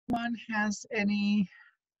anyone has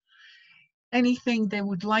anything they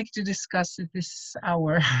would like to discuss at this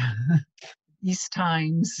hour, these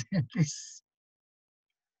times, at this.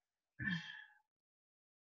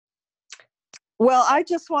 Well, I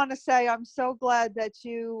just want to say I'm so glad that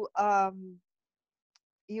you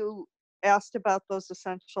you asked about those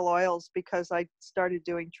essential oils, because I started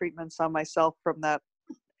doing treatments on myself from that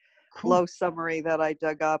Cool. low summary that I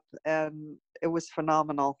dug up, and it was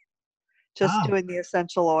phenomenal. Just Ah, doing the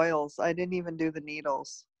essential oils. I didn't even do the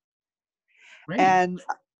needles. great. And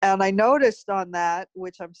I noticed on that,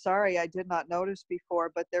 which I'm sorry I did not notice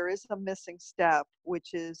before, but there is a missing step,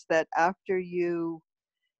 which is that after you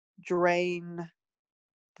drain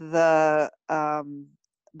the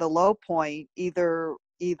low point,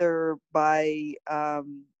 either by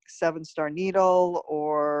 7-star needle,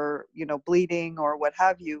 or bleeding, or what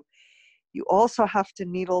have you, you also have to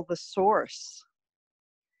needle the source,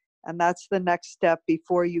 and that's the next step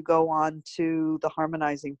before you go on to the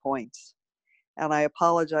harmonizing points. And I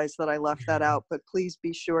apologize that I left that out, but please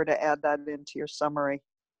be sure to add that into your summary.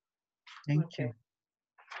 Thank Okay. you.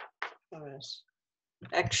 All right.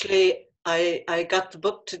 Actually, I got the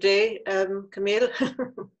book today, Camille.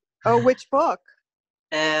 Oh, which book?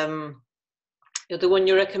 The one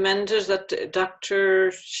you recommended, that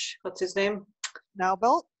Dr. What's his name?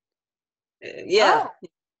 Naubelt? Yeah. Oh,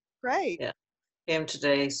 great. Yeah. Came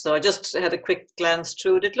today. So I just had a quick glance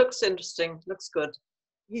through it. It looks interesting. Looks good.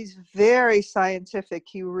 He's very scientific.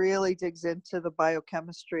 He really digs into the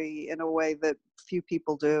biochemistry in a way that few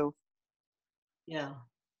people do. Yeah.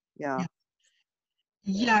 Yeah.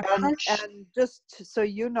 Yeah, And just so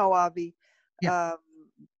you know, Avi, yeah.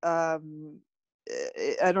 I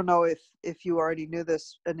don't know if you already knew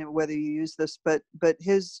this and whether you use this, but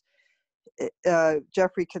his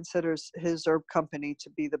Jeffrey considers his herb company to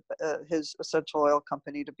be his essential oil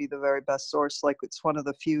company to be the very best source. Like, it's one of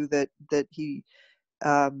the few that he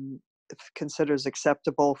considers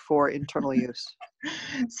acceptable for internal use.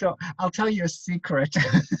 So I'll tell you a secret.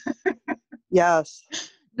 Yes.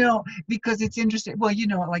 No, because it's interesting. Well,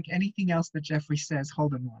 like anything else that Jeffrey says.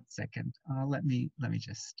 Hold on one second. Let me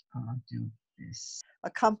just do this. A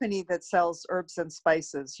company that sells herbs and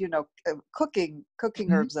spices, cooking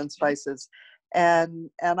Mm-hmm. herbs and spices. And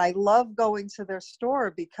I love going to their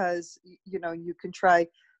store because, you can try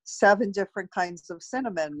 7 different kinds of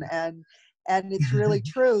cinnamon. And it's really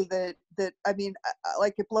true that I mean,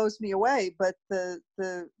 like, it blows me away, but the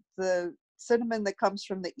cinnamon that comes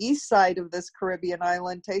from the east side of this Caribbean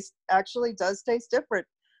island actually does taste different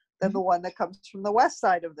than the one that comes from the west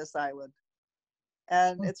side of this island.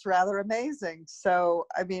 And it's rather amazing. So,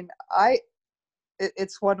 I mean,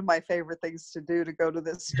 it's one of my favorite things to do, to go to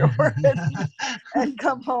this store and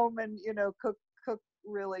come home and, cook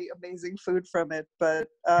really amazing food from it. But,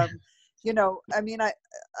 I mean, I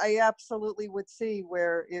absolutely would see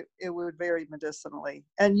where it would vary medicinally.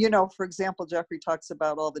 And, for example, Jeffrey talks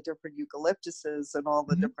about all the different eucalyptuses and all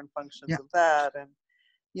the different functions of that. And,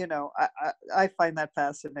 I find that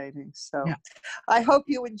fascinating. So I hope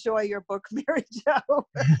you enjoy your book, Mary Jo.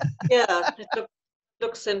 Yeah, it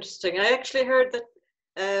looks interesting. I actually heard that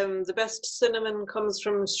the best cinnamon comes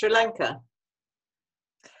from Sri Lanka.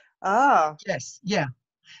 Ah. Yes, yeah.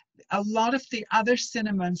 A lot of the other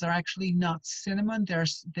cinnamons are actually not cinnamon.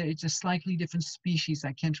 It's a slightly different species.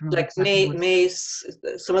 I can't remember. Like exactly mace.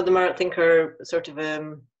 Some of them I think are sort of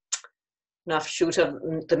an offshoot of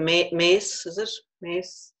the mace. Is it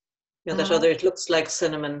mace? That other. It looks like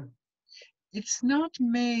cinnamon. It's not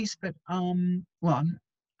maize, but well,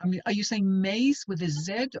 I mean, are you saying maize with a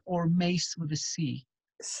Z or mace with a C?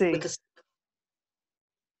 C.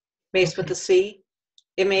 Mace with a C.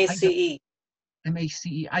 MACE.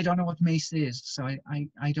 MACE. I don't know what mace is, so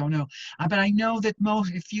I don't know. But I know that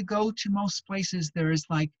if you go to most places, there is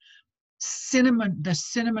like the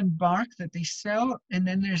cinnamon bark that they sell, and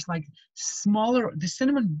then there's like smaller. The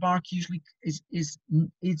cinnamon bark usually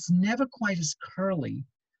it's never quite as curly.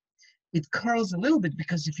 It curls a little bit,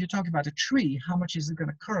 because if you're talking about a tree, how much is it going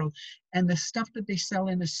to curl? And the stuff that they sell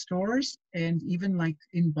in the stores, and even like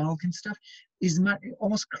in bulk and stuff, it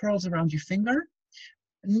almost curls around your finger.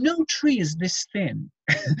 No tree is this thin.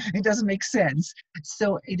 It doesn't make sense.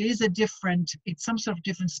 So it's some sort of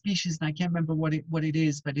different species, and I can't remember what it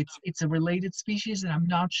is, but it's a related species, and I'm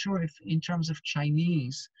not sure if in terms of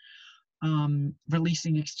Chinese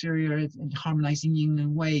releasing exterior and harmonizing yin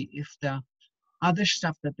and wei, if the other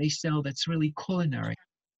stuff that they sell that's really culinary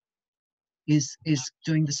is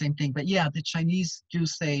doing the same thing. But yeah, the Chinese do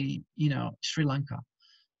say, Sri Lanka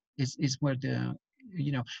is where the,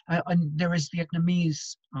 and there is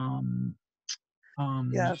Vietnamese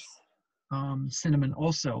yes, cinnamon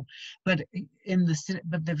also, but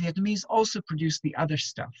but the Vietnamese also produce the other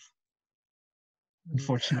stuff.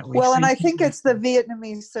 Unfortunately, Well, so and I think it's the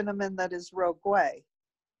Vietnamese cinnamon that is roquet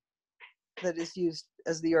that is used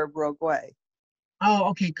as the herb roquet. oh,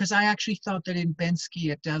 okay, because I actually thought that in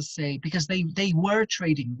Bensky it does say, because they were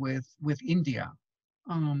trading with India,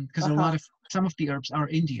 because a lot of some of the herbs are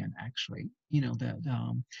Indian actually. You know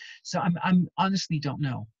so I'm honestly don't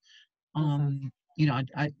know. You know,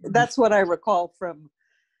 That's what I recall from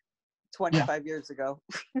yeah 25 years ago.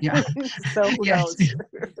 yeah So who yes. knows?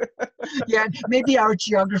 Yeah, maybe our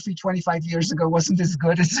geography 25 years ago wasn't as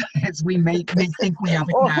good as we may think we have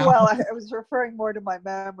it Oh, now. well, I was referring more to my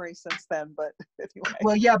memory since then, but anyway.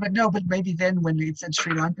 Well, yeah, but no, but maybe then when it said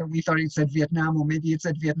Sri Lanka, we thought it said Vietnam, or maybe it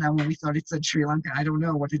said Vietnam when we thought it said Sri Lanka. I don't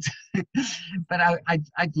know what it's, but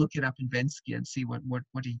I'd look it up in Bensky and see what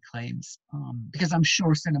he claims, because I'm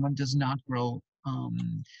sure cinnamon does not grow.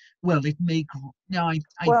 Well, it may grow. No, I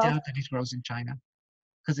Well, doubt that it grows in China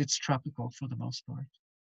because it's tropical for the most part.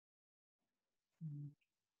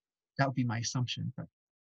 That would be my assumption, but.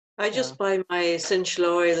 I just buy my essential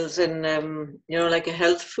oils in, you know, like a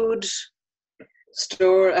health food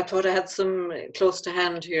store. I thought I had some close to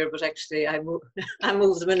hand here, but actually I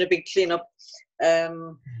moved them in a big cleanup.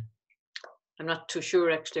 I'm not too sure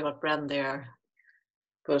actually what brand they are,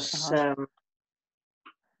 but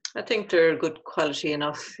I think they're good quality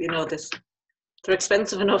enough. You know, they're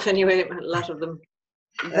expensive enough anyway, a lot of them.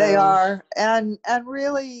 They are, and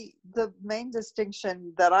really the main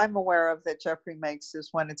distinction that I'm aware of that Jeffrey makes is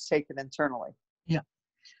when it's taken internally. Yeah.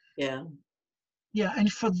 Yeah. Yeah,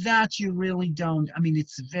 and for that you really don't. I mean,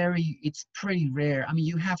 it's pretty rare. I mean,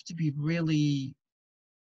 you have to be really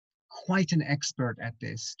quite an expert at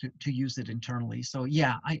this to use it internally. So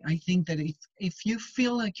yeah, I think that if you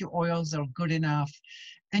feel like your oils are good enough,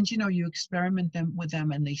 and you know you experiment with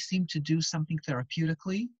them and they seem to do something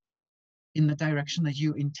therapeutically in the direction that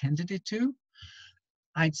you intended it to,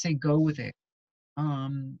 I'd say go with it.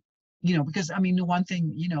 You know, because I mean, the one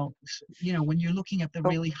thing, you know, when you're looking at the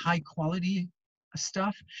really high quality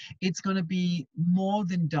stuff, it's going to be more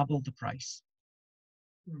than double the price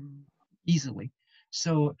easily.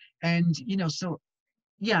 So, and you know, so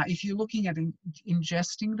yeah, if you're looking at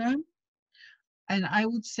ingesting them, and I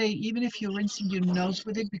would say even if you're rinsing your nose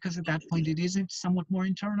with it, because at that point it isn't somewhat more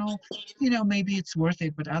internal, you know, maybe it's worth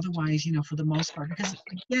it. But otherwise, you know, for the most part, because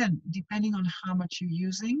again, depending on how much you're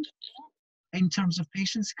using in terms of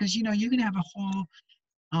patients, because you know, you can have a whole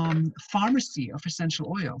pharmacy of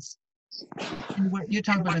essential oils. And what you're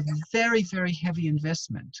talking about a very, very heavy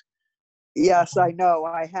investment. Yes, I know.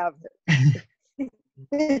 I have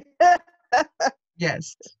it.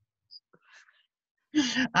 Yes.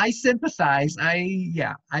 I sympathize.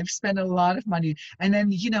 I've spent a lot of money. And then,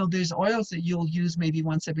 you know, there's oils that you'll use maybe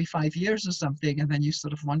once every 5 years or something, and then you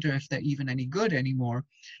sort of wonder if they're even any good anymore.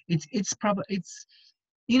 It's probably,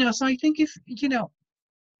 you know, so I think if, you know,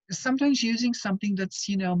 sometimes using something that's,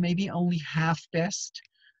 you know, maybe only half best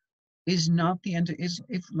is not the end, is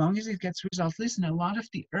if long as it gets results. Listen, a lot of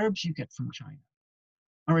the herbs you get from China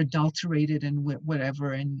are adulterated and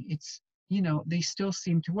whatever, and it's, you know, they still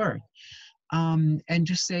seem to work. And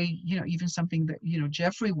just say, you know, even something that, you know,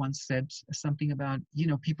 Jeffrey once said something about, you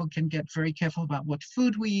know, people can get very careful about what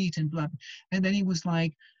food we eat and blah. And then he was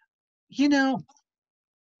like, you know,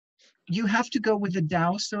 you have to go with the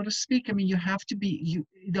Tao, so to speak. I mean, you have to be,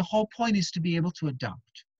 the whole point is to be able to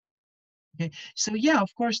adopt. Okay, so yeah,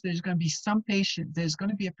 of course, there's going to be there's going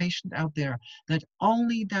to be a patient out there that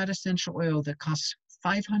only that essential oil that costs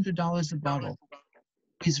 $500 a bottle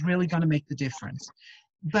is really going to make the difference.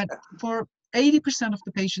 But for 80% of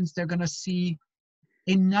the patients, they're going to see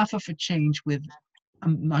enough of a change with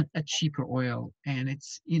a cheaper oil. And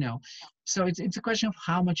it's, you know, so it's a question of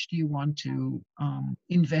how much do you want to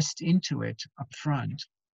invest into it up front.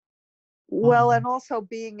 Well, and also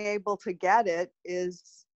being able to get it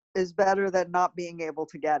is better than not being able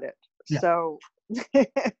to get it. Yeah. So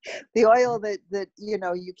the oil that you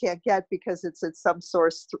know you can't get because it's at some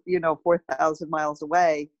source, you know, 4,000 miles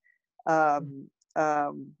away,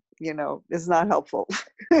 you know, is not helpful.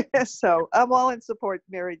 So I'm all in support,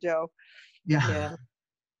 Mary Jo. Yeah.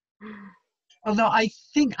 Although I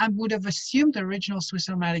think I would have assumed the original Swiss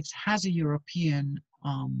Aromatics has a European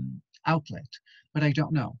outlet, but I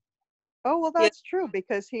don't know. Oh, well, that's true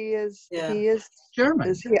because he is German.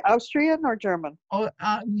 Is he Austrian or German? Oh,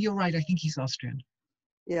 you're right. I think he's Austrian.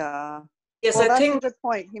 Yeah. Yes, well, I that's think a good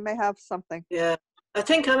point. He may have something. Yeah, I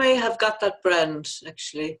think I may have got that brand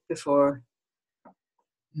actually before.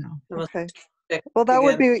 No. Okay. Well, that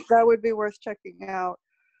would be worth checking out.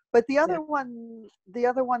 But the other one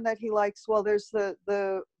that he likes, well, there's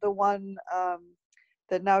the one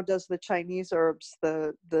that now does the Chinese herbs,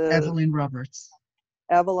 the Evelyn Roberts.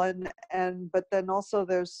 Evelyn, but then also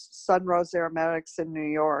there's Sunrose Aromatics in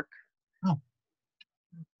New York. Oh.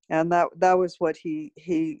 And that was what he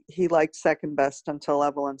liked second best until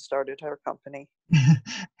Evelyn started her company.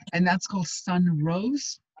 And that's called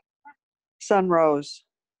Sunrose? Sunrose.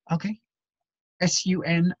 Okay.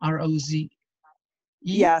 Sunroze?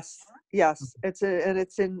 Yes.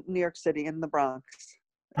 It's in New York City, in the Bronx.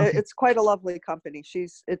 Okay. It's quite a lovely company.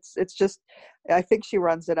 It's just, I think she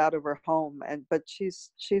runs it out of her home, but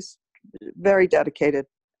she's very dedicated.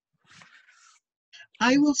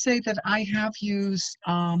 I will say that I have used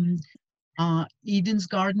Eden's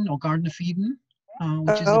Garden, or Garden of Eden,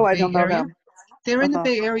 which is a I Bay don't know Area. them. They're in the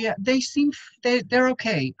Bay Area. They're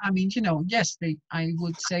okay. I mean, yes, I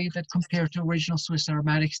would say that compared to original Swiss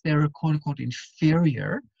aromatics, they're quote unquote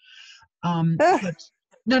inferior. But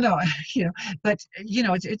no, but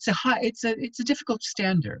it's a difficult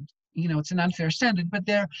standard. It's an unfair standard. But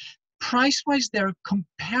they're price-wise, they're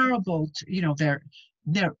comparable to,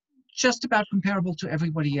 they're just about comparable to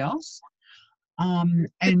everybody else.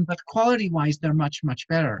 But quality-wise, they're much, much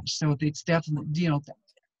better. So it's definitely,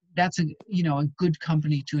 that's a good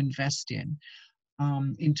company to invest in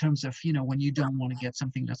terms of, when you don't want to get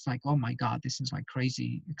something that's like, oh my God, this is like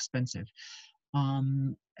crazy expensive.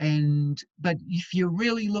 But if you're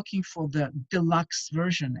really looking for the deluxe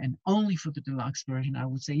version, and only for the deluxe version, I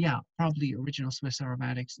would say, yeah, probably original Swiss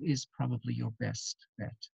aromatics is probably your best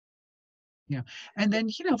bet. Yeah. And then,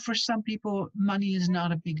 for some people, money is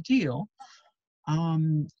not a big deal.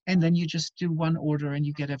 And then you just do one order and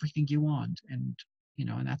you get everything you want, and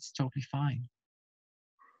that's totally fine.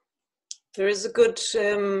 There is a good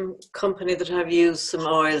company that I've used some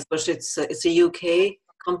oils, but it's a UK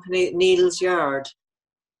company, Neil's Yard.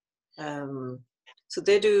 So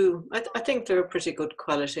they do. I think they're a pretty good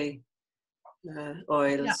quality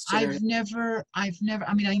oils. Yeah, generally. I've never.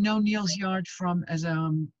 I mean, I know Neil's Yard from as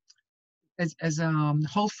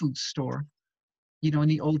Whole Foods store, in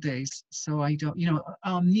the old days. So I don't.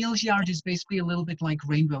 Neil's Yard is basically a little bit like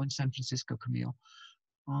Rainbow in San Francisco, Camille.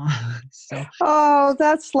 So. Oh,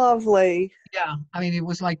 that's lovely. Yeah, I mean, it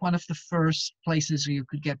was like one of the first places where you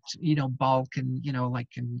could get, bulk and, like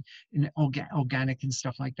in organic and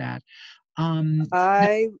stuff like that.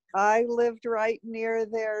 I lived right near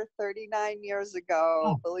there 39 years ago.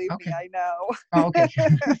 Oh, Believe okay. me, I know. Oh, okay.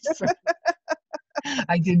 So,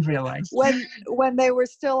 I didn't realize. When they were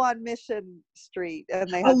still on Mission Street and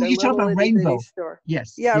they had their you talking little about itty bitty Rainbow? store.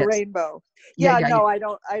 Yes. Yeah, yes. Rainbow. Yeah, No,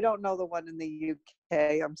 yeah. I don't know the one in the UK.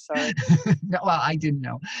 I'm sorry. No, well, I didn't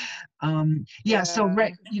know.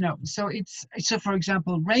 So for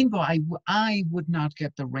example, Rainbow, I would not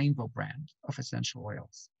get the Rainbow brand of essential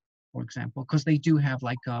oils, for example, because they do have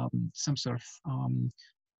like some sort of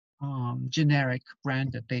generic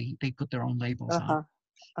brand that they put their own labels on.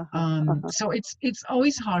 So it's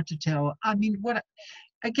always hard to tell. I mean,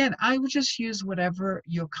 again, I would just use whatever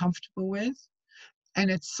you're comfortable with. And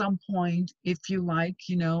at some point, if you like,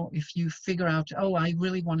 if you figure out, oh, I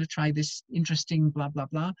really want to try this interesting blah, blah,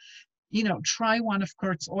 blah, try one of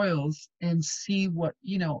Kurt's oils and see what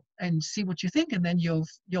you think. And then you'll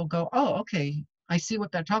go, oh, okay, I see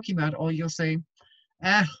what they're talking about. Or you'll say,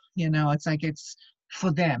 it's like, it's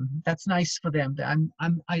for them. That's nice for them.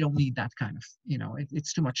 I don't need that kind of,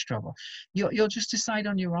 it's too much trouble. You'll just decide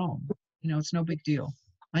on your own. It's no big deal.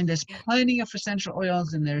 And there's plenty of essential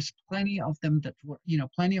oils, and there's plenty of them that work,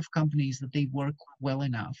 plenty of companies that they work well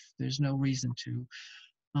enough. There's no reason to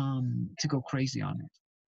go crazy on it.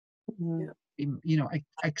 Mm-hmm.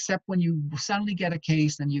 Except when you suddenly get a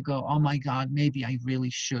case and you go, oh my God, maybe I really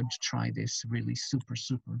should try this really super,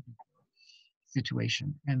 super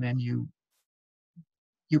situation. And then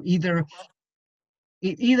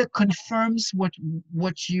it either confirms what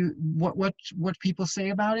people say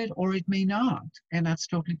about it, or it may not, and that's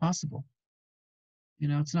totally possible.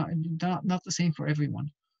 It's not the same for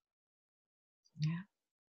everyone. Yeah.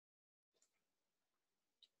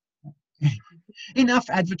 Enough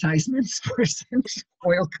advertisements for essential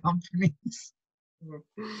oil companies.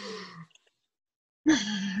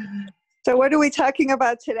 So what are we talking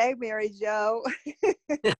about today, Mary Jo?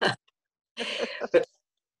 But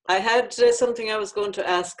I had something I was going to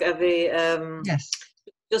ask Avi. Yes.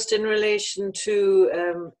 Just in relation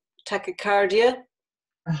to tachycardia.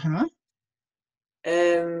 Uh-huh.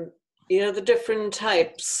 The different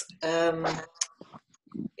types.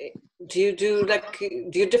 Do you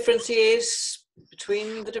differentiate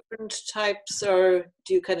between the different types, or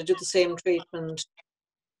do you kind of do the same treatment?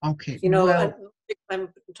 Okay. I'm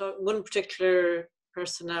talking one particular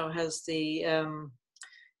person now has the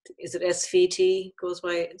is it SVT goes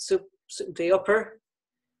by the upper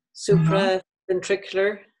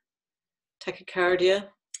supraventricular tachycardia,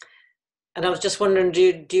 and I was just wondering,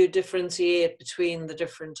 do you differentiate between the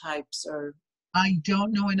different types, or? I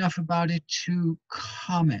don't know enough about it to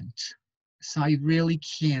comment. So I really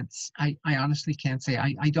can't, I honestly can't say.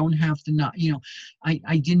 I don't have the, not, you know,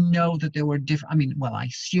 I didn't know that there were different, I mean, well, I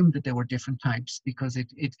assumed that there were different types because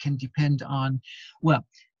it can depend on, well,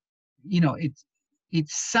 you know, it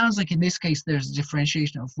sounds like in this case there's a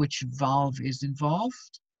differentiation of which valve is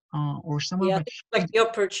involved or somewhere, Yeah, but like the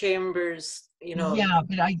upper chambers, you know, yeah,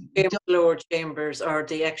 but I don't, lower chambers, or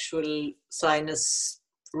the actual sinus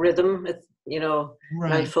rhythm, you know, right.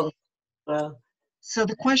 malfunction. Well, So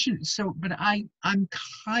the question, so, but I'm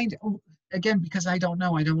kind of, again, because I don't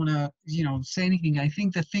know, I don't want to, you know, say anything. I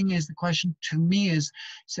think the thing is, the question to me is,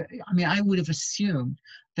 so, I mean, I would have assumed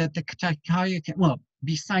that the tachycardia, well,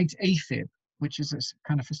 besides AFib, which is a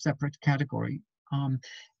kind of a separate category, um,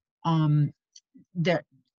 um, that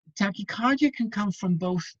tachycardia can come from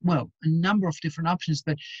both, well, a number of different options,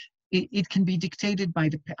 but it can be dictated by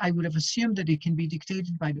the, I would have assumed that it can be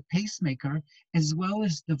dictated by the pacemaker as well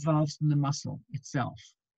as the valves in the muscle itself.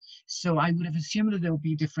 So I would have assumed that there will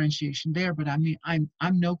be differentiation there, but I mean,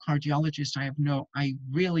 I'm no cardiologist. I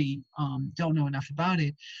really don't know enough about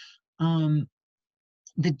it.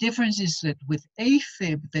 The difference is that with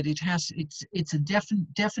AFib, that it's a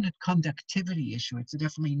definite conductivity issue. It's a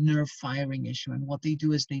definitely nerve firing issue. And what they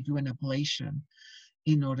do is they do an ablation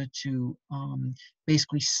in order to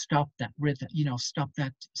basically stop that rhythm, you know, stop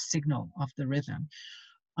that signal of the rhythm.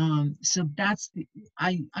 So that's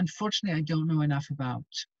unfortunately, I don't know enough about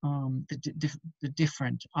the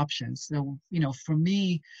different options. So, you know, for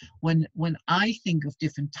me, when I think of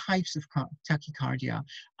different types of tachycardia,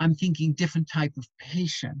 I'm thinking different type of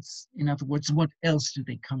patients. In other words, what else do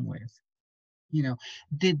they come with? You know,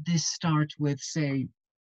 did this start with, say,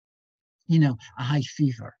 you know, a high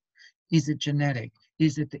fever? Is it genetic?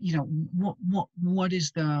 Is it, you know, what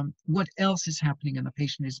else is happening in the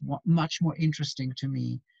patient is much more interesting to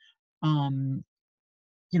me, you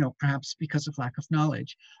know, perhaps because of lack of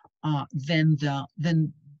knowledge, than the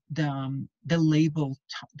label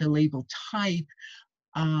type.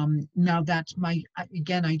 Now that might,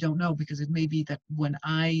 again, I don't know, because it may be that when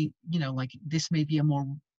you know, like this may be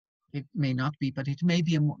it may not be, but it may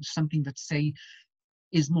be something that, say,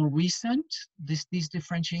 is more recent, these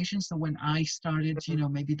differentiations. So when I started, you know,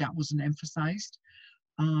 maybe that wasn't emphasized.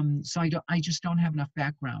 So I just don't have enough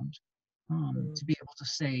background to be able to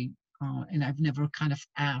say, and I've never kind of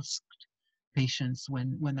asked patients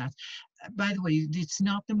when that's. By the way, it's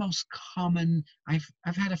not the most common. I've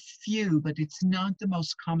had a few, but it's not the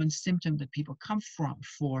most common symptom that people come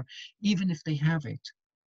for, even if they have it.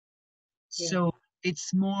 yeah. So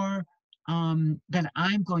it's more that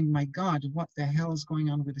I'm going, my God, what the hell is going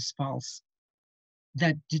on with this pulse?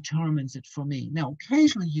 That determines it for me. Now,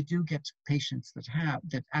 occasionally you do get patients that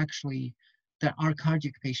are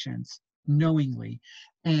cardiac patients knowingly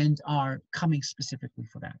and are coming specifically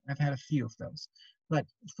for that. I've had a few of those. But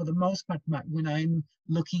for the most part, when I'm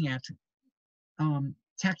looking at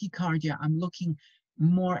tachycardia, I'm looking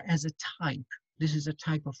more as a type. This is a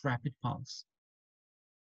type of rapid pulse.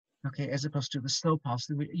 Okay, as opposed to the slow pulse,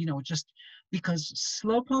 you know, just because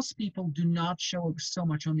slow pulse people do not show so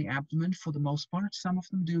much on the abdomen for the most part. Some of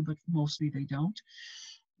them do, but mostly they don't.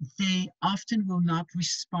 They often will not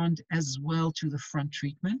respond as well to the front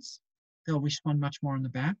treatments. They'll respond much more on the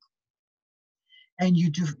back. And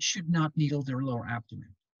you should not needle their lower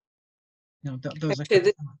abdomen. You know, those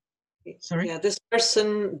Actually, are sorry? yeah, this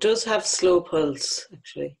person does have slow pulse,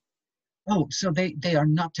 actually. Oh, so they are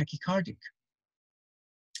not tachycardic.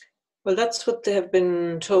 Well, that's what they have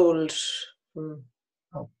been told.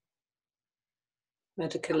 Oh. They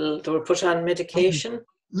were put on medication. Okay.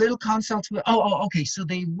 Little consults with, okay. So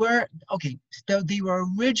they were, okay. So they were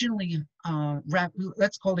originally,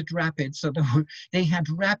 let's call it rapid. So they had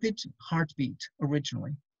rapid heartbeat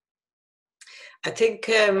originally. I think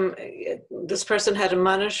this person had a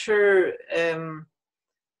monitor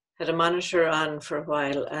on for a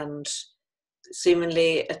while, and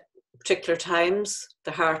seemingly at particular times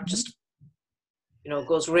the heart just, you know,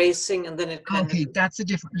 goes racing, and then it kind Okay, of. that's a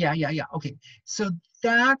different, yeah. Okay, so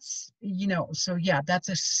that's, you know, so yeah, that's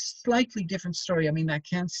a slightly different story. I mean, that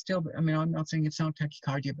can still, I mean, I'm not saying it's not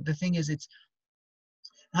tachycardia, but the thing is,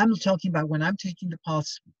 I'm talking about when I'm taking the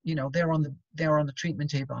pulse, you know, they're on the treatment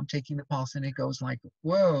table, I'm taking the pulse and it goes like,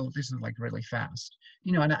 whoa, this is like really fast,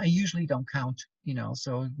 you know, and I usually don't count, you know,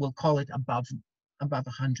 so we'll call it above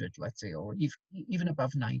 100, let's say, or even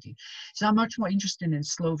above 90. So I'm much more interested in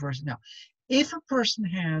slow version. Now, If a person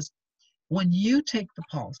has, when you take the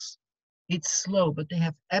pulse, it's slow, but they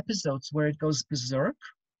have episodes where it goes berserk.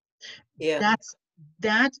 Yeah.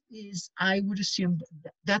 That is, I would assume,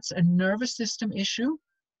 that's a nervous system issue.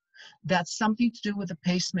 That's something to do with the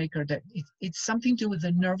pacemaker. That it's something to do with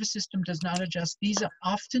the nervous system does not adjust. These are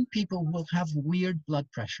often people who will have weird blood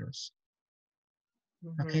pressures.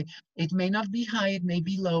 Okay, it may not be high, it may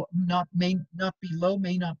be low, may not be low,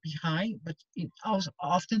 may not be high, but it also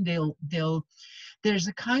often they'll there's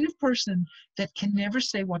a kind of person that can never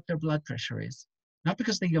say what their blood pressure is. Not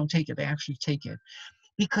because they don't take it, they actually take it,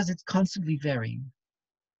 because it's constantly varying.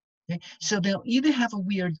 Okay, so they'll either have a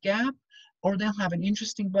weird gap, or they'll have an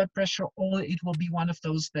interesting blood pressure, or it will be one of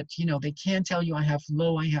those that, you know, they can't tell you I have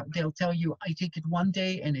low, they'll tell you I take it one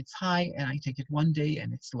day and it's high, and I take it one day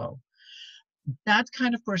and it's low. That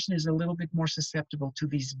kind of person is a little bit more susceptible to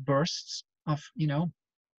these bursts of, you know.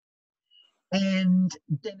 And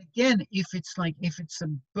then again, if it's a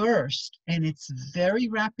burst and it's very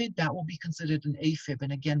rapid, that will be considered an AFib.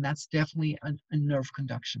 And again, that's definitely a nerve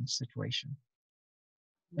conduction situation,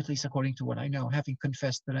 at least according to what I know, having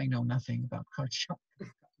confessed that I know nothing about cardiology.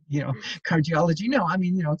 No, I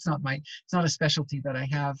mean, it's not a specialty that I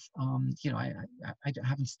have. I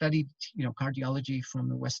haven't studied, cardiology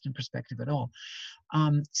from a Western perspective at all.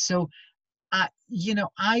 So I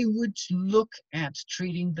would look at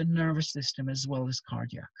treating the nervous system as well as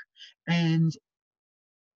cardiac and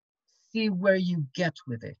see where you get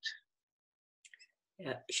with it.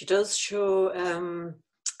 Yeah, she does show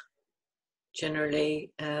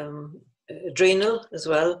generally adrenal as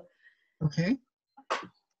well. Okay.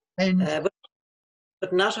 And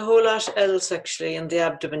but not a whole lot else actually in the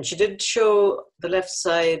abdomen. She did show the left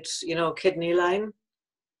side, kidney line.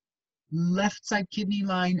 Left side kidney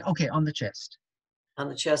line, okay, on the chest. On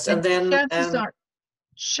the chest, and then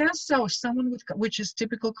chances are someone with, which is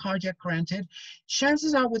typical cardiac, granted,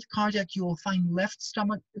 chances are with cardiac you will find left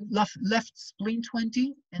spleen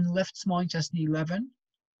 20 and left small intestine 11.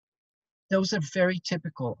 Those are very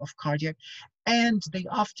typical of cardiac, and they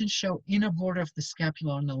often show inner border of the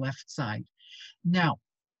scapula on the left side. Now,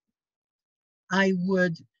 okay,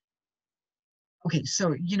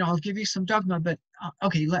 so, I'll give you some dogma, but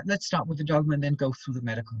okay, let's start with the dogma and then go through the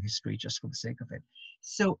medical history just for the sake of it.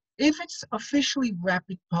 So if it's officially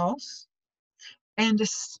rapid pulse, and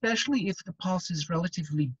especially if the pulse is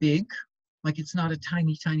relatively big, like it's not a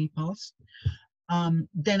tiny, tiny pulse,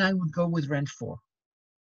 then I would go with REN4,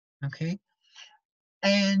 okay?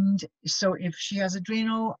 And so if she has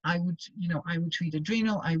adrenal, I would treat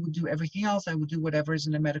adrenal, I would do everything else, I would do whatever is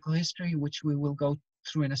in the medical history, which we will go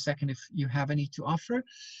through in a second if you have any to offer.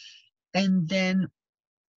 And then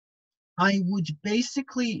I would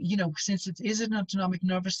basically, since it is an autonomic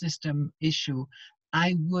nervous system issue,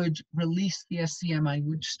 I would release the SCM. I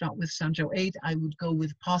would start with Sanjo 8. I would go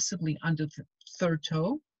with possibly under the third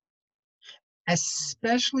toe,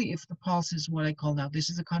 especially if the pulse is what I call now. This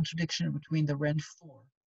is a contradiction between the REN4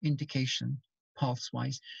 indication,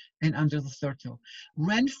 pulse-wise, and under the third toe.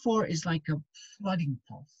 REN4 is like a flooding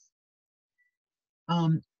pulse.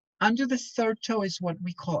 Under the third toe is what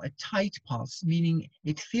we call a tight pulse, meaning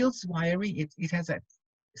it feels wiry, it has a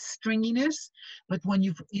stringiness, but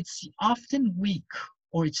it's often weak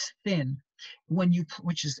or it's thin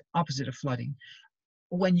which is opposite of flooding.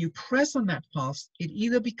 When you press on that pulse, it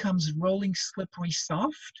either becomes rolling, slippery,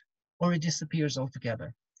 soft, or it disappears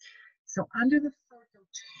altogether. So under the third toe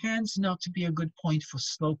tends not to be a good point for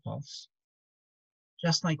slow pulse,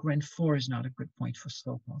 just like REN4 is not a good point for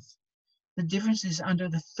slow pulse. The difference is under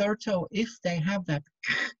the third toe, if they have that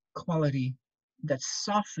quality that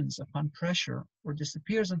softens upon pressure or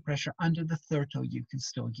disappears on pressure, under the third toe you can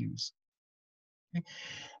still use. Okay?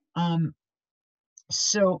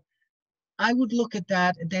 So I would look at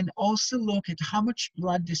that, and then also look at how much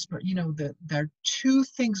blood there are two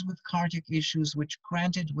things with cardiac issues which,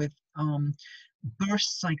 granted, with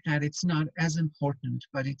bursts like that, it's not as important,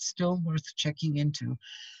 but it's still worth checking into.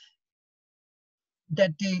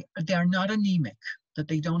 That they are not anemic, that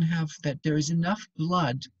they don't have, that there is enough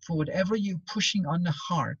blood for whatever you're pushing on the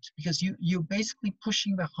heart, because you're basically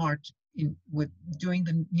pushing the heart in with doing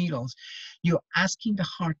the needles. You're asking the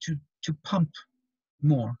heart to pump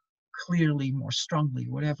more clearly, more strongly,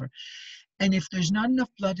 whatever. And if there's not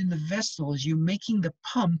enough blood in the vessels, you're making the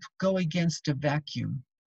pump go against a vacuum.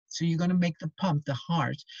 So you're going to make the pump, the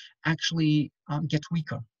heart, actually get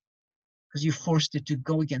weaker, because you forced it to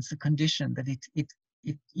go against the condition that it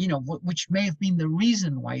which may have been the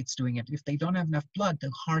reason why it's doing it. If they don't have enough blood, the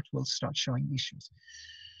heart will start showing issues.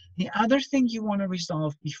 The other thing you want to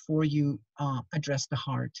resolve before you address the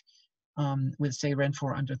heart with, say,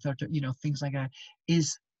 REN4 under 30, things like that,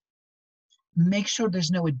 is make sure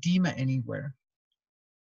there's no edema anywhere.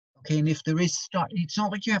 Okay, and if there is, it's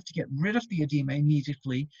not like you have to get rid of the edema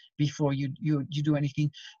immediately before you do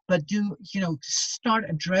anything, but start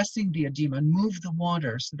addressing the edema and move the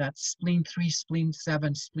water. So that's spleen 3, spleen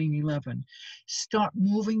 7, spleen 11. Start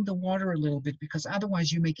moving the water a little bit, because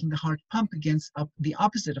otherwise you're making the heart pump against the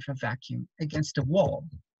opposite of a vacuum, against a wall,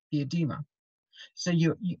 the edema. So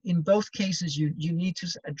you in both cases, you need to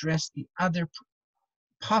address the other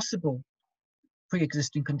possible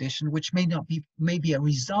pre-existing condition, which may be a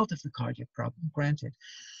result of the cardiac problem, granted,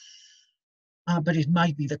 but it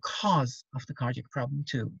might be the cause of the cardiac problem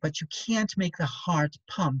too. But you can't make the heart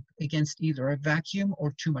pump against either a vacuum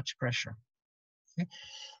or too much pressure. Okay?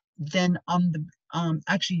 Then on the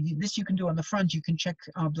actually, this you can do on the front. You can check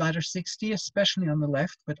bladder 60, especially on the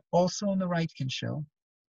left, but also on the right can show.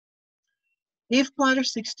 If bladder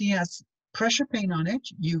 60 has pressure pain on it,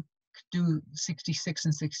 you do 66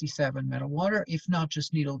 and 67 metal water. If not,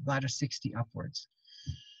 just needle bladder 60 upwards.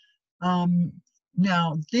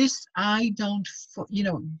 Now this, I don't,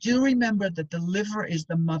 do remember that the liver is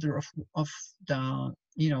the mother of the,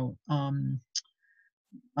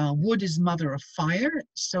 wood is mother of fire.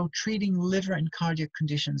 So treating liver and cardiac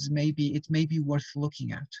conditions it may be worth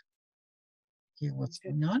looking at. Okay, what's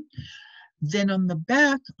going on? Then on the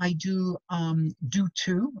back, I do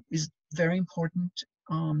 2 is very important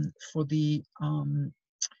for the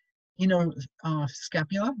inner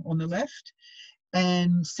scapula on the left,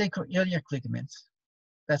 and sacroiliac ligaments.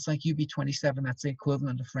 That's like UB27. That's the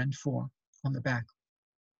equivalent of REN 4 on the back.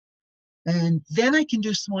 And then I can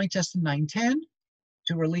do small intestine 9-10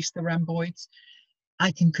 to release the rhomboids.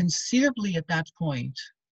 I can conceivably at that point,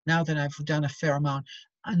 now that I've done a fair amount,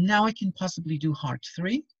 now I can possibly do heart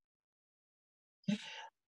 3. Okay.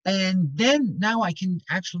 And then now I can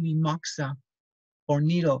actually moxa or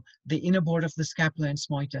needle the inner board of the scapula and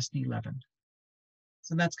small intestine 11.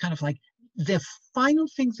 So that's kind of like the final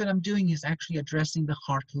things that I'm doing is actually addressing the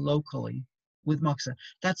heart locally with moxa.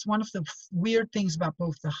 That's one of the weird things about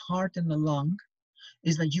both the heart and the lung,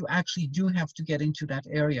 is that you actually do have to get into that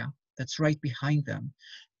area that's right behind them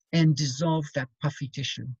and dissolve that puffy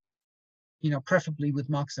tissue. Preferably with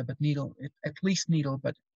moxa, but needle, at least needle,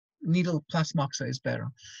 but needle plus moxa is better.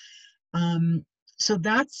 So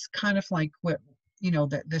that's kind of like what,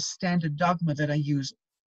 the standard dogma that I use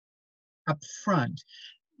up front.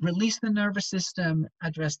 Release the nervous system,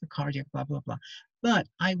 address the cardiac, blah, blah, blah. But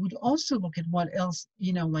I would also look at what else,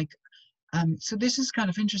 so this is kind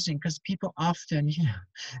of interesting, because people often,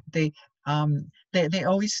 they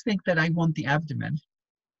always think that I want the abdomen.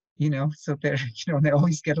 So they're, they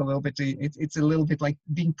always get a little bit, it's a little bit like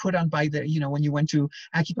being put on by the, when you went to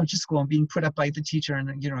acupuncture school and being put up by the teacher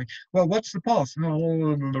and, like, well, what's the pulse?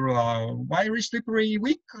 Wiry, slippery,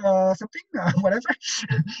 weak, something, whatever.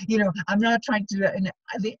 I'm not trying to do that. And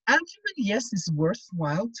the abdomen, yes, is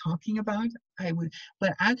worthwhile talking about.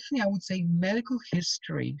 But actually I would say medical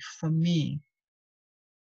history for me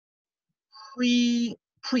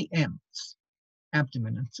preempts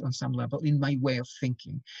abdomen on some level in my way of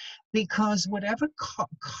thinking, because whatever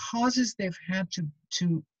causes they've had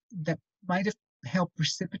to that might have helped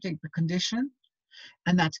precipitate the condition,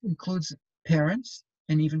 and that includes parents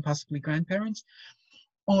and even possibly grandparents,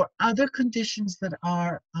 or other conditions that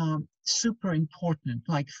are super important,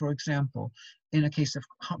 like for example, in a case of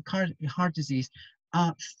heart disease,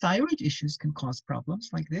 thyroid issues can cause problems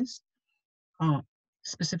like this,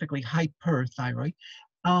 specifically hyperthyroid.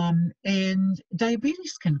 And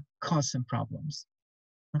diabetes can cause some problems,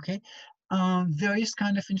 okay? Various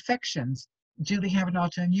kind of infections. Do they have an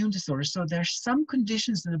autoimmune disorder? So there's some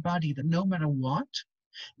conditions in the body that no matter what,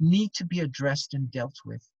 need to be addressed and dealt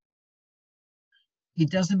with.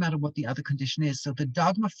 It doesn't matter what the other condition is. So the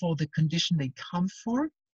dogma for the condition they come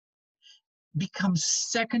for becomes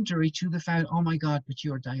secondary to the fact, oh my God, but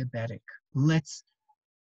you're diabetic. Let's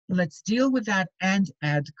deal with that and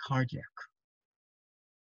add cardiac.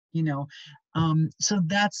 So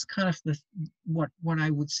that's kind of what I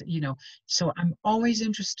would say, so I'm always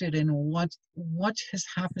interested in what has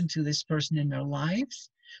happened to this person in their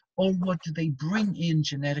lives, or what do they bring in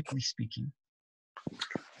genetically speaking.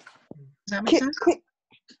 Does that make sense?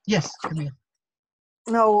 Yes, Camille.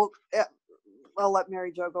 No, I'll let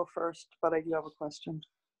Mary Jo go first, but I do have a question.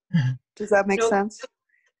 Does that make sense?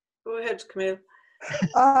 Go ahead, Camille.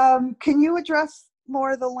 Can you address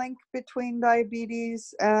more the link between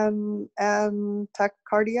diabetes and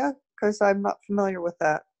tachycardia, because I'm not familiar with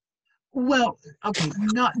that? Well, okay,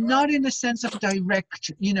 not in the sense of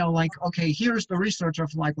direct, like, okay, here's the research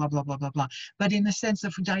of like blah blah blah blah blah, but in the sense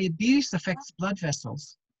of diabetes affects blood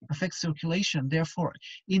vessels. affects circulation. Therefore,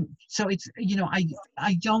 so it's, I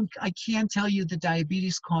can't tell you that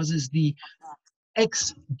diabetes causes the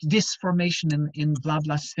X disformation in blah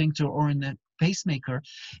blah sphincter or in the pacemaker,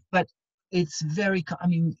 but it's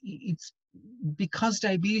it's because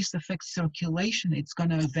diabetes affects circulation, it's going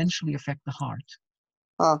to eventually affect the heart.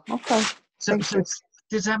 Oh, okay. So, Thank you.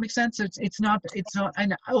 does that make sense? It's not,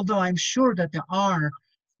 and although I'm sure that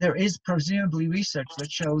there is presumably research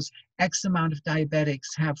that shows X amount of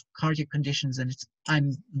diabetics have cardiac conditions, and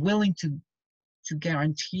I'm willing to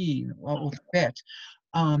guarantee or bet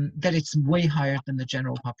that it's way higher than the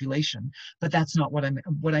general population. But that's not what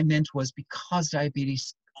what I meant was, because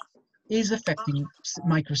diabetes is affecting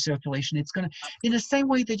microcirculation, it's going to, in the same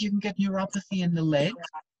way that you can get neuropathy in the leg,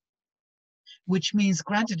 which means,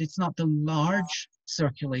 granted, it's not the large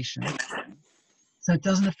circulation, so it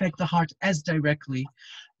doesn't affect the heart as directly.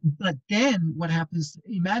 But then what happens,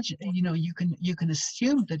 imagine, you can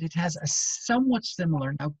assume that it has a somewhat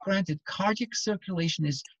similar, now granted, cardiac circulation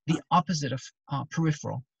is the opposite of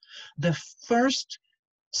peripheral. The first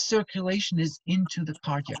circulation is into the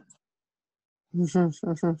cardiac.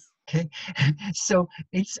 Okay, so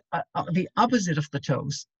it's the opposite of the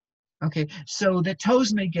toes. Okay, so the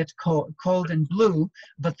toes may get cold and blue,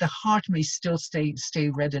 but the heart may still stay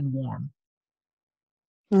red and warm.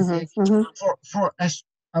 Okay, for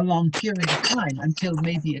a long period of time, until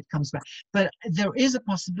maybe it comes back. But there is a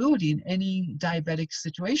possibility in any diabetic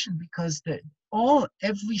situation, because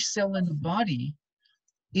every cell in the body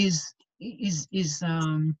is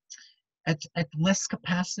at less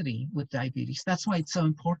capacity with diabetes. That's why it's so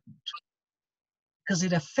important, because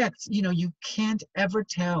it affects, you can't ever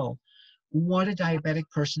tell what a diabetic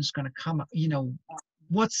person is going to come,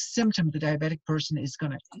 what symptom the diabetic person is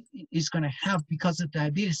going to have because of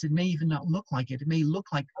diabetes. It may even not look like it. It may look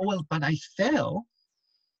like, oh, well, but I fell.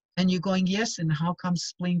 And you're going, yes, and how come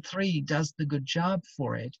spleen 3 does the good job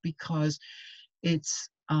for it? Because it's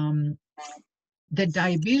the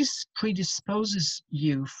diabetes predisposes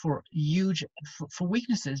you for for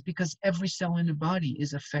weaknesses, because every cell in the body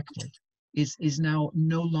is affected, is now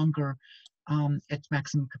no longer at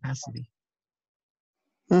maximum capacity.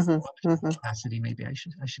 Capacity, maybe I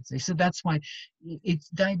should say. So that's why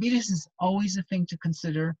diabetes is always a thing to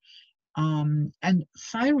consider, and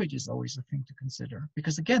thyroid is always a thing to consider,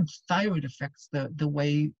 because again, thyroid affects the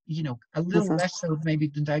way, a little less so maybe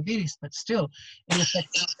than diabetes, but still it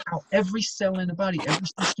affects how every cell in the body, every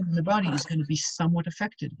system in the body is going to be somewhat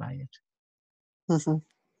affected by it.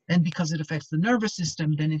 And because it affects the nervous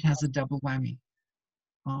system, then it has a double whammy.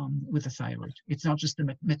 With the thyroid, it's not just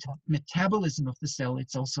the metabolism of the cell,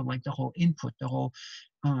 it's also like the whole input, the whole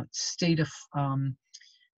state of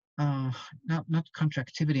not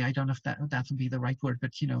contractivity, I don't know if that would be the right word,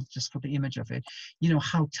 but just for the image of it,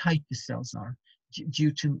 how tight the cells are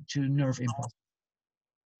due to nerve impulse,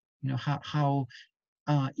 how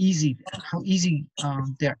easy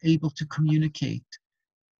they're able to communicate,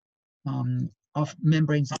 of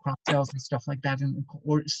membranes across cells and stuff like that,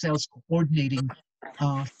 or cells coordinating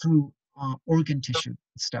through organ tissue and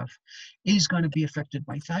stuff, is going to be affected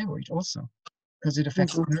by thyroid also, because it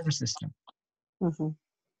affects the nervous system.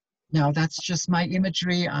 Now, that's just my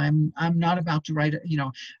imagery. I'm not about to write.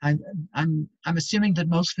 I'm assuming that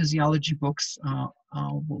most physiology books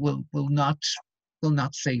will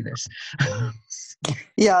not say this.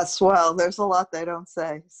 Yes, well, there's a lot they don't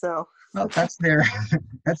say. So. Well, that's their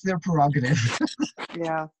prerogative.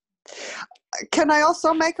 Yeah. Can I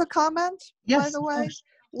also make a comment? Yes, by the way, course.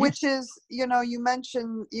 which is, you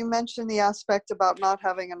mentioned the aspect about not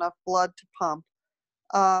having enough blood to pump.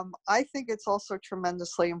 I think it's also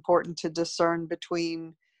tremendously important to discern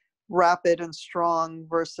between rapid and strong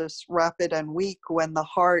versus rapid and weak when the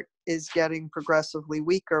heart is getting progressively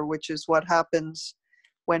weaker, which is what happens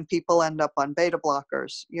when people end up on beta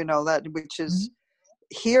blockers, which is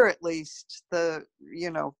here, at least, the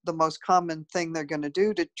most common thing they're going to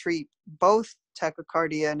do to treat both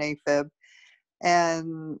tachycardia and AFib.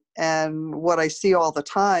 And what I see all the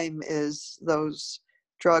time is those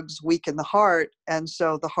drugs weaken the heart, and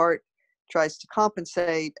so the heart tries to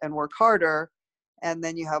compensate and work harder, and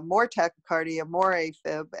then you have more tachycardia, more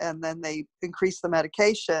AFib, and then they increase the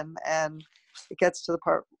medication, and it gets to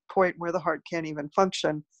the point where the heart can't even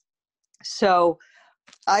function. So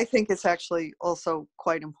I think it's actually also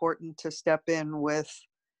quite important to step in with,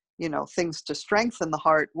 things to strengthen the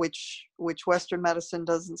heart, which Western medicine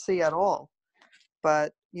doesn't see at all.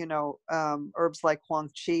 But, herbs like Huang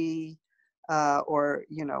Qi, or,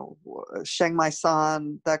 Sheng Mai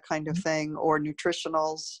San, that kind of thing, or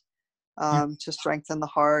nutritionals to strengthen the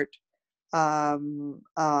heart.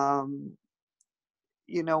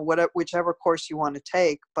 you know, whatever, whichever course you want to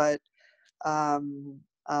take. But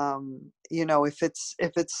you know, if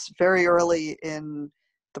it's very early in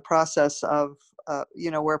the process of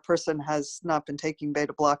you know, where a person has not been taking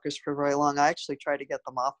beta blockers for very long, I actually try to get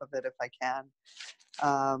them off of it if I can.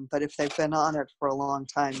 But if they've been on it for a long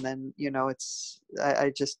time, then, you know, it's,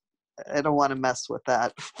 I don't want to mess with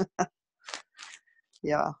that.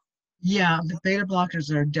 Yeah. Yeah, the beta blockers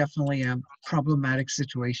are definitely a problematic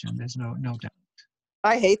situation. There's no doubt.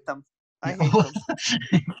 I hate them. I Yeah. hate them.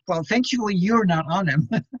 Well, thankfully you're not on them.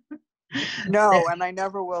 No, and I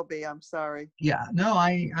never will be. I'm sorry. Yeah, no,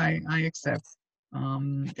 I accept.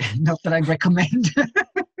 Not that I recommend.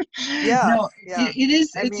 Yeah. No, Yeah. I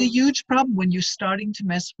it's a mean, huge problem when you're starting to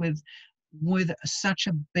mess with such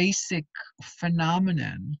a basic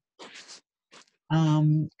phenomenon.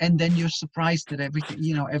 And then you're surprised that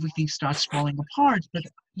everything starts falling apart. But,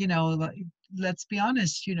 you know, let's be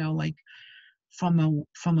honest, you know, like from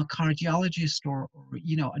a cardiologist or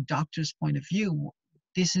you know, a doctor's point of view,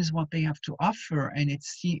 this is what they have to offer, and it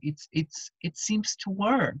seems to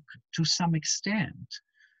work to some extent,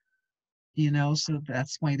 you know, so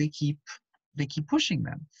that's why they keep pushing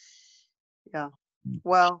them. yeah.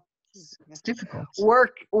 Well, It's difficult.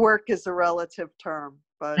 work is a relative term,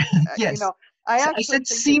 but you Yes. know, I So I actually said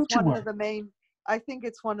think seem it's to one work. of the main. I think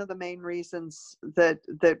it's one of the main reasons that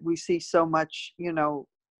we see so much, you know,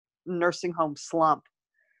 nursing home slump,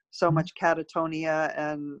 so Mhm. much catatonia,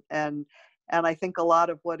 and I think a lot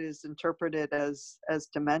of what is interpreted as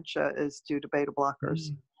dementia is due to beta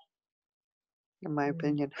blockers. Mhm. In my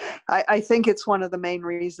opinion, I think it's one of the main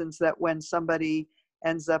reasons that when somebody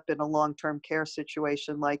ends up in a long-term care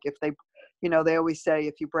situation, like if they, you know, they always say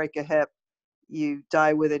if you break a hip, you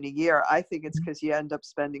die within a year. I think it's because you end up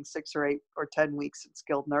spending 6 or 8 or 10 weeks in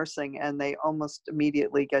skilled nursing, and they almost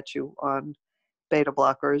immediately get you on beta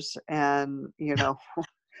blockers, and you know,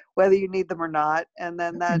 whether you need them or not, and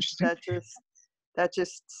then That's interesting. that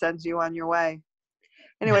just sends you on your way.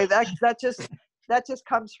 Anyway, that just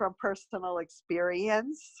comes from personal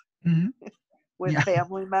experience Hmm. with Yeah,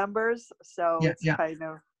 family members, so yeah, it's yeah. kind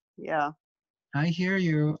of, yeah, I hear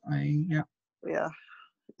you. Yeah, yeah,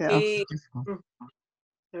 yeah. it's She, difficult.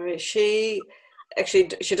 sorry, she actually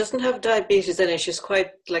she doesn't have diabetes in it. She's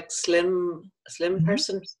quite like slim Hmm.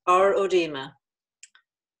 person or edema,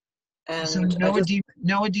 So and I just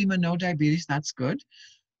no edema, no diabetes. That's good.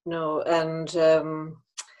 know. And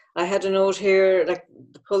I had a note here like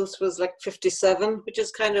the pulse was like 57, which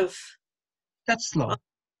is kind of That's slow.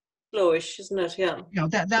 slowish, isn't it? Yeah. You know,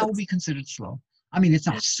 that will That's, be considered slow. I mean, it's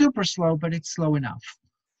not super slow, but it's slow enough.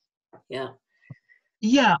 yeah.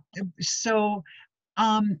 Yeah. So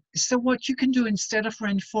what you can do instead of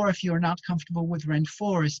Ren 4, if you're not comfortable with Ren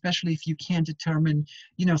 4, especially if you can't determine,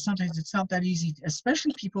 you know, sometimes it's not that easy,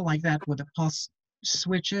 especially people like that where the pulse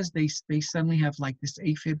switches, they suddenly have like this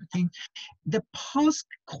AFib thing. The pulse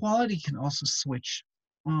quality can also switch.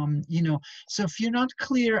 You know, so if you're not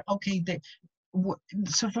clear, okay,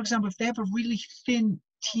 so for example, if they have a really thin,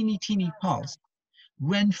 teeny pulse,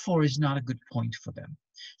 Ren 4 is not a good point for them.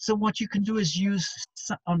 So what you can do is use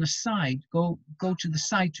on the side, go to the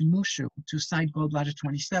side to Mushu, to side gallbladder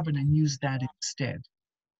 27, and use that instead.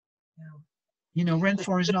 You know, Ren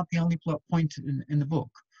 4 is not the only point in the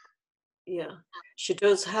book. Yeah, she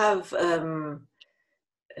does have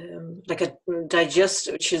like a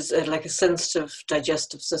which is like a sensitive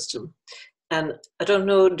digestive system. And I don't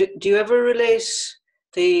know, do you ever relate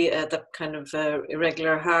the kind of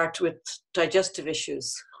irregular heart with digestive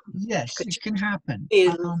issues? Yes, Could it you can happen.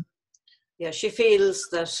 feel, yeah, she feels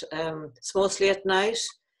that it's mostly at night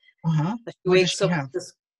that she What does wakes she up have?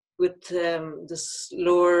 with this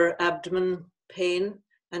lower abdomen pain,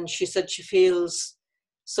 and she said she feels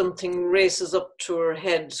something races up to her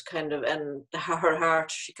head, kind of, and her heart.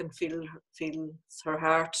 She can feel her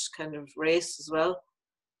heart kind of race as well.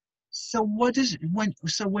 So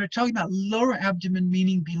so we're talking about lower abdomen,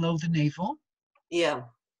 meaning below the navel. Yeah.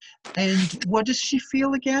 And what does she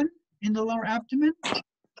feel again in the lower abdomen?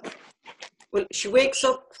 Well, she wakes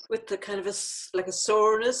up with the kind of like a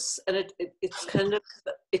soreness, and it's kind of,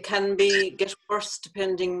 it can be get worse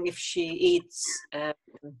depending if she eats,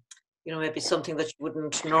 you know, maybe something that she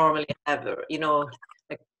wouldn't normally have, or you know,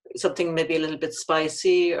 like something maybe a little bit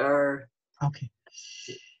spicy or. Okay.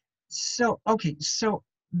 So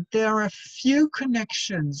there are a few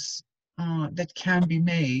connections that can be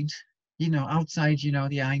made, you know, outside, you know,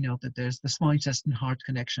 I know that there's the small intestine heart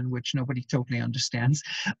connection, which nobody totally understands.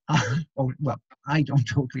 Or, well, I don't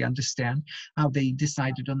totally understand how they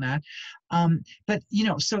decided on that. But, you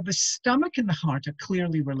know, so the stomach and the heart are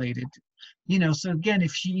clearly related. So again,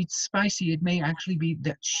 if she eats spicy, it may actually be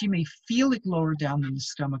that she may feel it lower down in the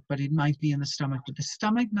stomach, but it might be in the stomach. But the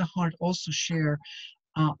stomach and the heart also share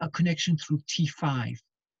a connection through T5.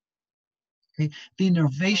 Okay, the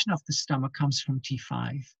innervation of the stomach comes from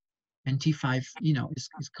T5, and T5,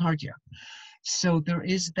 is cardiac. So there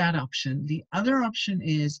is that option. The other option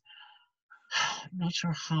is, I'm not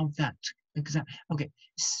sure how that exactly. Okay,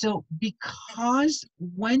 so because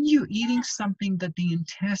when you're eating something that the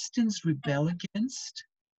intestines rebel against,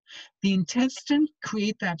 the intestine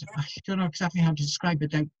create that, I don't know exactly how to describe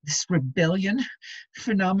it, like this rebellion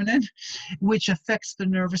phenomenon, which affects the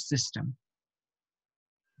nervous system.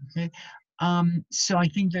 Okay, so I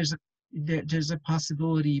think there's a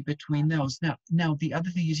possibility between those. Now the other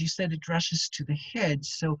thing is, you said it rushes to the head,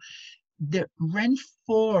 so the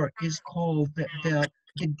REN4 is called the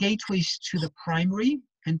gateways to the primary,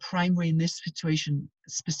 and primary in this situation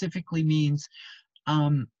specifically means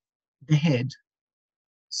the head.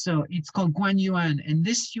 So it's called Guan Yuan, and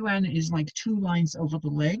this Yuan is like 2 lines over the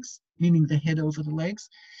legs, meaning the head over the legs.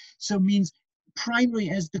 So it means primary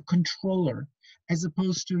as the controller, as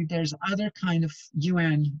opposed to there's other kind of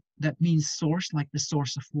Yuan that means source, like the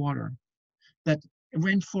source of water. But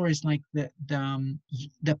REN4 is like the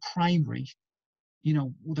primary,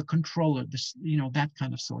 the controller, that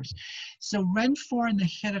kind of source. So REN4 and the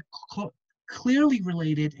head are clearly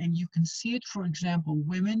related, and you can see it, for example,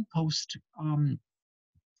 women post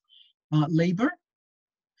labor.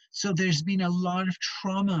 So there's been a lot of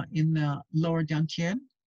trauma in the lower dantian,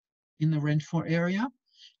 in the REN4 area.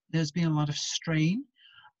 There's been a lot of strain,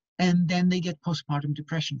 and then they get postpartum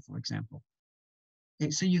depression, for example.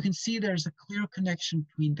 Okay, so you can see there's a clear connection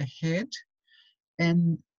between the head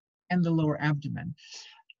and the lower abdomen.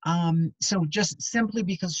 So just simply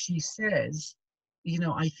because she says,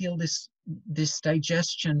 I feel this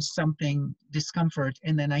digestion, something discomfort,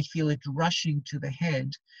 and then I feel it rushing to the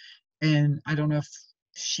head, and I don't know if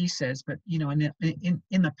she says, but in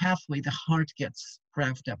the pathway, the heart gets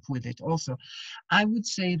revved up with it also. I would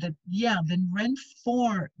say that, yeah, then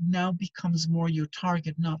REN4 now becomes more your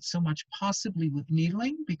target, not so much possibly with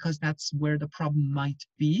needling, because that's where the problem might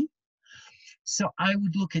be. So I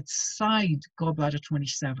would look at side gallbladder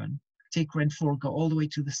 27, take REN4, go all the way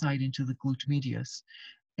to the side into the glute medius,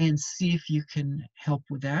 and see if you can help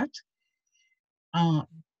with that.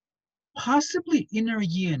 Possibly inner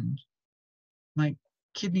yin, like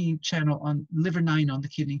kidney channel on liver 9 on the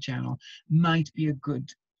kidney channel, might be a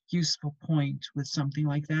good, useful point with something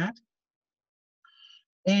like that.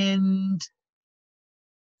 And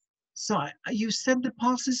so you said the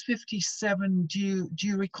pulse is 57. Do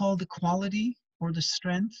you recall the quality or the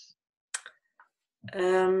strength?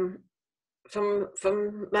 From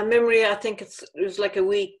my memory, I think it was like a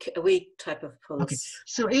weak type of pulse. Okay,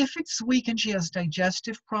 so if it's weak and she has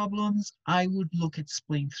digestive problems, I would look at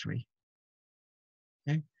spleen 3.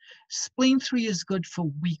 Okay, spleen 3 is good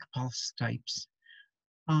for weak pulse types.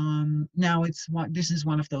 Now this is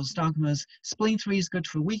one of those dogmas. Spleen 3 is good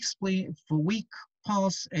for weak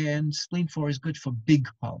pulse, and spleen 4 is good for big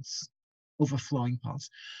pulse, overflowing pulse.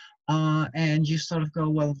 And you sort of go,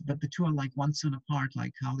 well, but the two are like 1 cent apart.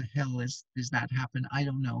 Like, how the hell does that happen? I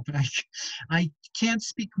don't know, but I can't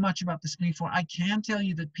speak much about the spleen 4. I can tell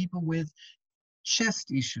you that people with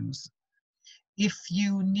chest issues, if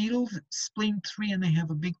you needle spleen 3 and they have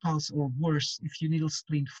a big pulse, or worse, if you needle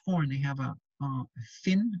spleen 4 and they have a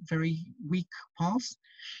thin, very weak pulse,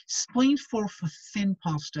 spleen 4 for thin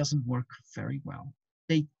pulse doesn't work very well.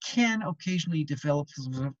 They can occasionally develop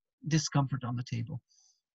discomfort on the table,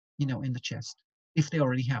 in the chest, if they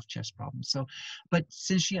already have chest problems. So, but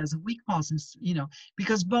since she has a weak pulse,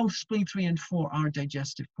 because both spleen 3 and 4 are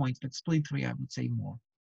digestive points, but spleen 3, I would say more.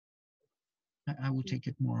 I would take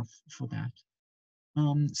it more for that.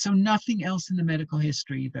 So nothing else in the medical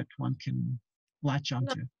history that one can latch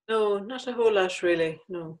onto? No, not a whole lot really,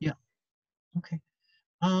 no. Yeah, okay.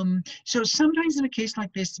 So sometimes in a case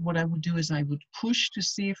like this, what I would do is I would push to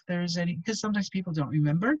see if there's any, because sometimes people don't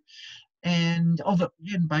remember. And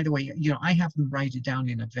by the way, I have them write it down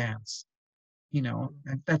in advance.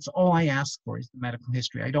 That's all I ask for is the medical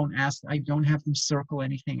history. I don't have them circle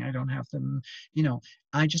anything. I don't have them,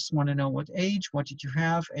 I just want to know what age, what did you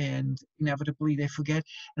have, and inevitably they forget.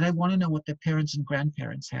 And I want to know what their parents and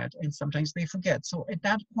grandparents had, and sometimes they forget. So at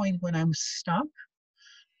that point, when I'm stuck,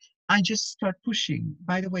 I just start pushing.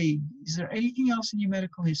 By the way, is there anything else in your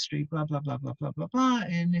medical history? Blah, blah, blah, blah, blah, blah, blah.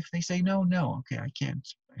 And if they say no, okay, I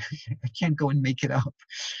can't go and make it up,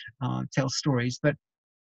 tell stories. But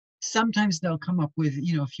sometimes they'll come up with,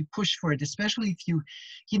 if you push for it, especially if you,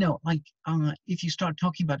 if you start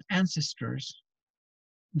talking about ancestors,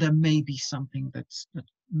 there may be something that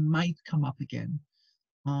might come up again,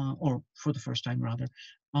 or for the first time rather,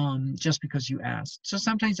 just because you asked. So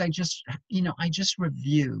sometimes I just, I just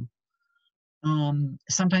review.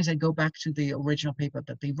 Sometimes I go back to the original paper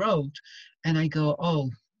that they wrote, and I go, oh,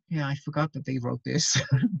 yeah, I forgot that they wrote this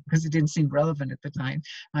because it didn't seem relevant at the time.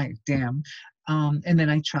 Damn. And then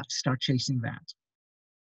I start chasing that.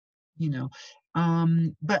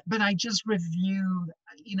 But I just review,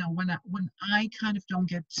 when I kind of don't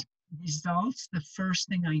get results, the first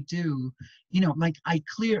thing I do, like I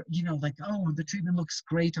clear, like, oh, the treatment looks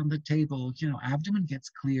great on the table, abdomen gets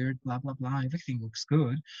cleared, blah blah blah, everything looks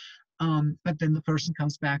good. But then the person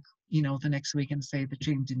comes back, the next week and say the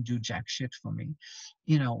treatment didn't do jack shit for me,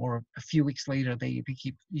 or a few weeks later they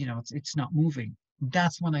keep, it's not moving.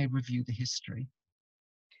 That's when I review the history.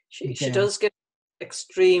 She does get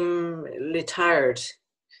extremely tired,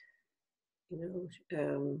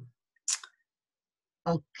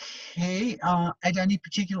 Okay. At any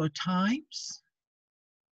particular times?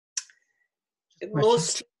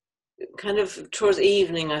 Most kind of towards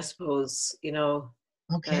evening, I suppose,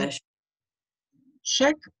 Okay.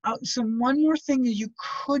 Check out. So one more thing that you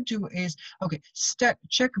could do is, okay,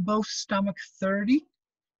 check both stomach 30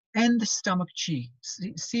 and the stomach chi.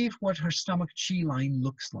 See if what her stomach chi line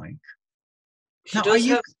looks like. She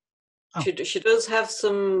does have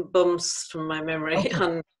some bumps from my memory,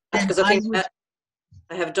 okay. because I think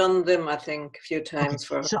I have done them, I think, a few times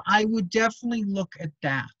for her. So I would definitely look at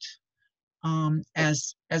that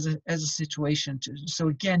as a situation. So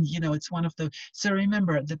again, it's one of the. So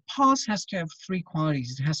remember, the pause has to have three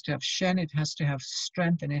qualities. It has to have shen, it has to have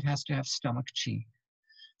strength, and it has to have stomach chi.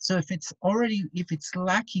 So if it's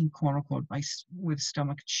lacking, quote unquote, with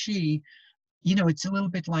stomach chi, it's a little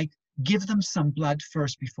bit like give them some blood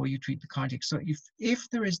first before you treat the cardiac. So if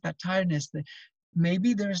there is that tiredness, that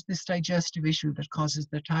maybe there's this digestive issue that causes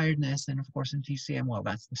the tiredness, and of course in TCM, well,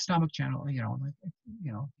 that's the stomach channel.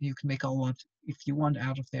 You can make a lot if you want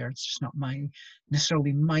out of there. It's just not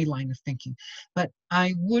necessarily my line of thinking. But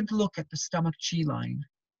I would look at the stomach chi line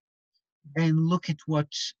and look at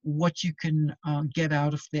what you can get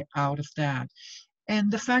out of that.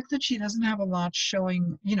 And the fact that she doesn't have a lot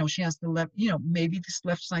showing, she has the left, maybe this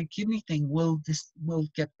left side kidney thing will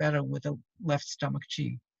get better with a left stomach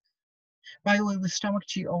chi. By the way, with stomach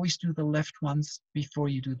chi, always do the left ones before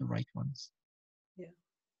you do the right ones. Yeah.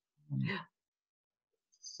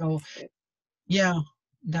 So, yeah,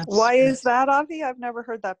 that's. Why is that, Avi? I've never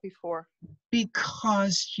heard that before.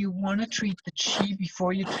 Because you want to treat the chi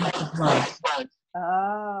before you treat the blood.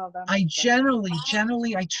 Oh, that I makes sense.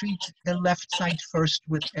 generally I treat the left side first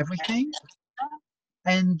with everything.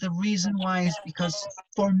 And the reason why is because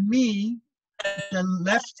for me, the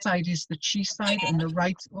left side is the chi side and the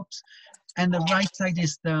right side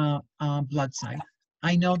is the blood side.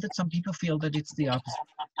 I know that some people feel that it's the opposite.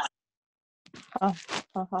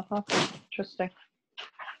 Interesting.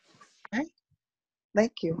 Okay.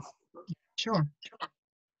 Thank you. Sure.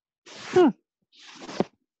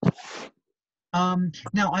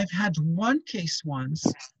 Now I've had one case once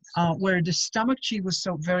where the stomach chi was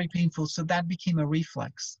so very painful, so that became a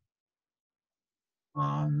reflex.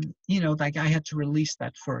 Like I had to release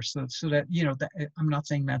that first, so that that I'm not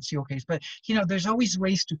saying that's your case, but there's always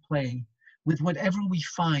ways to play with whatever we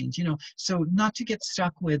find. So not to get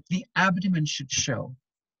stuck with the abdomen should show.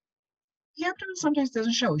 The abdomen sometimes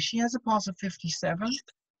doesn't show. She has a pulse of 57,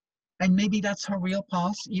 and maybe that's her real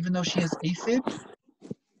pulse, even though she has AFib.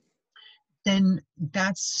 Then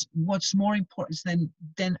that's what's more important.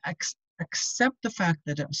 Then accept the fact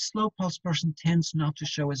that a slow pulse person tends not to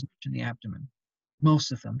show as much in the abdomen.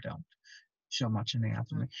 Most of them don't show much in the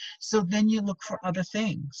abdomen. So then you look for other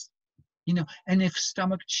things, and if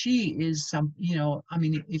stomach chi is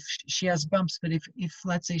if she has bumps, but if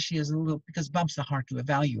let's say she has a little, because bumps are hard to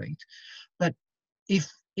evaluate, but if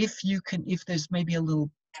there's maybe a little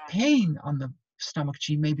pain on the stomach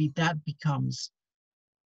chi, maybe that becomes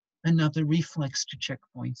another reflex to check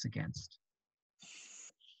points against.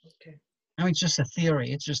 Okay. I mean, it's just a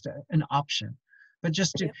theory. It's just an option. But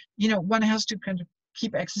just to, one has to kind of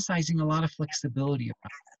keep exercising a lot of flexibility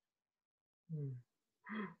about it.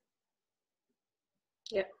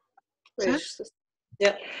 Yeah. Great.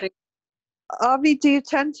 Yeah. Avi, do you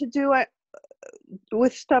tend to do it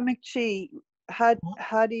with stomach chi?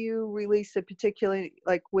 How do you release it, particularly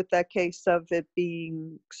like with that case of it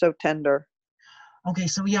being so tender? Okay,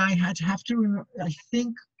 so yeah, I had to have to remember.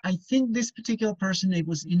 I think this particular person, it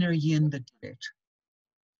was inner yin that did it.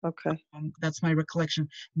 Okay. That's my recollection.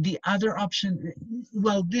 The other option,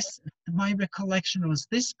 well, my recollection was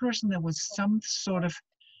this person, there was some sort of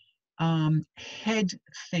head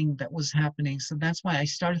thing that was happening. So that's why I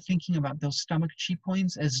started thinking about those stomach chi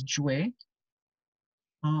points as jue,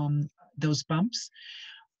 those bumps.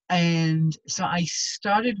 And so I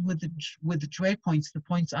started with the jue points, the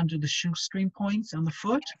points under the shoestring points on the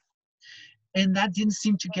foot. And that didn't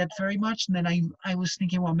seem to get very much. And then I was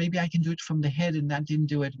thinking, well, maybe I can do it from the head, and that didn't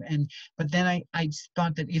do it. But then I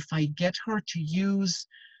thought that if I get her to use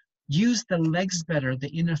the legs better, the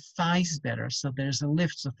inner thighs better, so there's a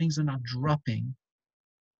lift, so things are not dropping.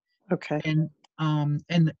 Okay. And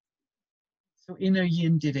so inner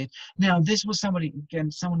yin did it. Now this was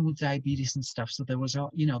someone with diabetes and stuff, so there was a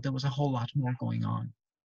whole lot more going on.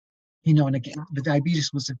 And again, the diabetes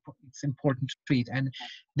it's important to treat. And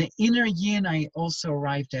the inner yin I also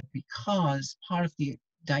arrived at because part of the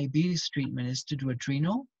diabetes treatment is to do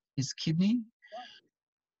adrenal, is kidney.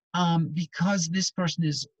 Because this person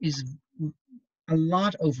is a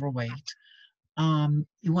lot overweight.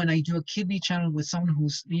 When I do a kidney channel with someone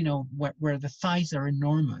who's, where the thighs are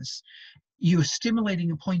enormous, you're stimulating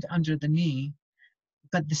a point under the knee,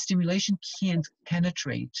 but the stimulation can't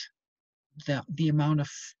penetrate the amount of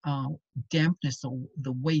dampness, or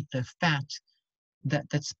the weight, the fat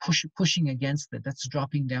that's pushing against it, that's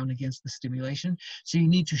dropping down against the stimulation. So you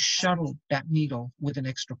need to shuttle that needle with an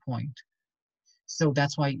extra point. So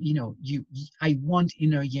that's why I want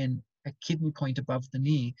inner yin, a kidney point above the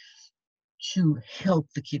knee, to help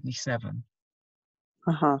the kidney 7,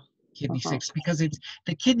 kidney 6, because it's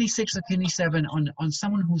the kidney 6 or kidney 7 on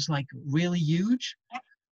someone who's like really huge.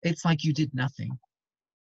 It's like you did nothing.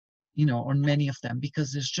 On many of them,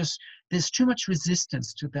 because there's too much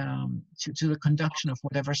resistance to the conduction of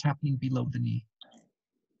whatever's happening below the knee.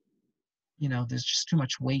 There's just too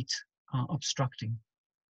much weight obstructing.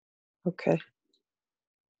 Okay.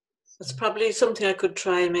 That's probably something I could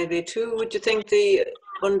try maybe too. Would you think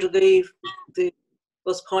under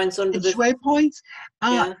those points under the jue points?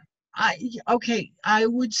 Yeah. I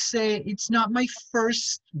would say it's not my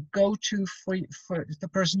first go-to for the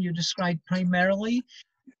person you described primarily.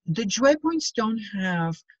 The jue points don't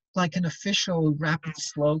have like an official rapid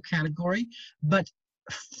slow category, but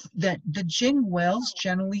the Jing wells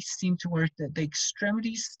generally seem to work, that the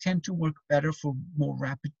extremities tend to work better for more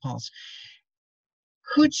rapid pulse.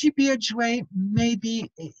 Could she be a jue?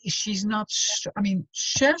 Maybe. She's not,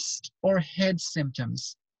 chest or head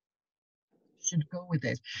symptoms should go with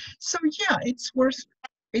it. So yeah, it's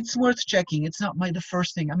worth checking. It's not the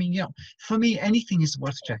first thing. For me, anything is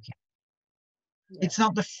worth checking. It's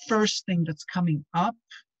not the first thing that's coming up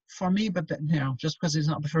for me, but just because it's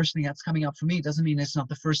not the first thing that's coming up for me doesn't mean it's not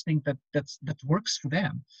the first thing that works for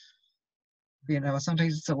them.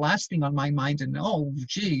 Sometimes it's the last thing on my mind, and oh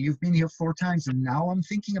gee, you've been here 4 times and now I'm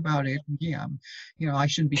thinking about it. Yeah, I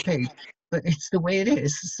shouldn't be paid, but it's the way it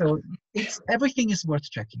is. So everything is worth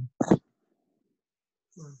checking.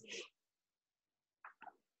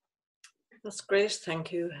 That's great.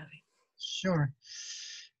 Thank you, Abby. Sure.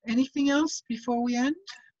 Anything else before we end?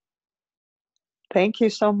 Thank you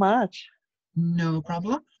so much. No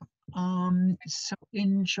problem. So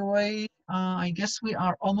enjoy. I guess we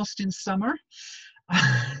are almost in summer.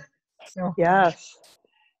 So Yes.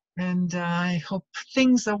 And I hope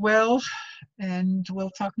things are well, and we'll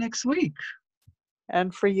talk next week.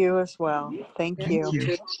 And for you as well. Thank you. Thank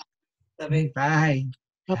you. Abby. Bye.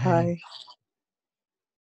 Bye-bye.